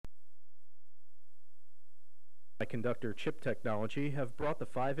Semiconductor chip technology have brought the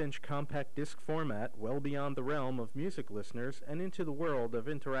 5-inch compact disc format well beyond the realm of music listeners and into the world of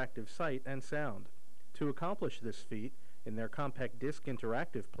interactive sight and sound. To accomplish this feat, in their compact disc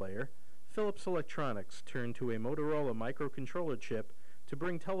interactive player, Philips Electronics turned to a Motorola microcontroller chip to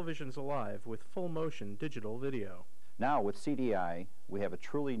bring televisions alive with full-motion digital video. Now with CDi, we have a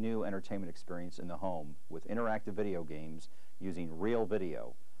truly new entertainment experience in the home with interactive video games using real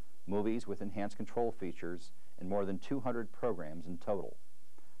video, movies with enhanced control features, and more than 200 programs in total.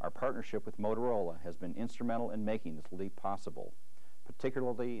 Our partnership with Motorola has been instrumental in making this leap possible,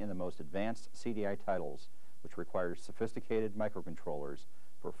 particularly in the most advanced CDi titles, which require sophisticated microcontrollers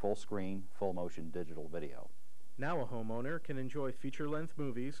for full-screen, full-motion digital video. Now a homeowner can enjoy feature-length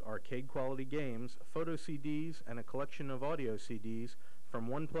movies, arcade-quality games, photo CDs, and a collection of audio CDs from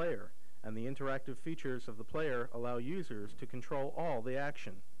one player, and the interactive features of the player allow users to control all the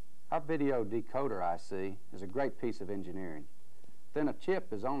action. Our video decoder IC is a great piece of engineering. Then a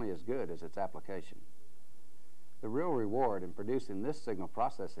chip is only as good as its application. The real reward in producing this signal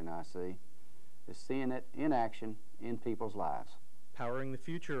processing IC is seeing it in action in people's lives. Powering the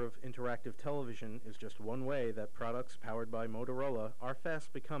future of interactive television is just one way that products powered by Motorola are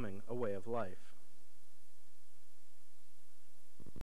fast becoming a way of life.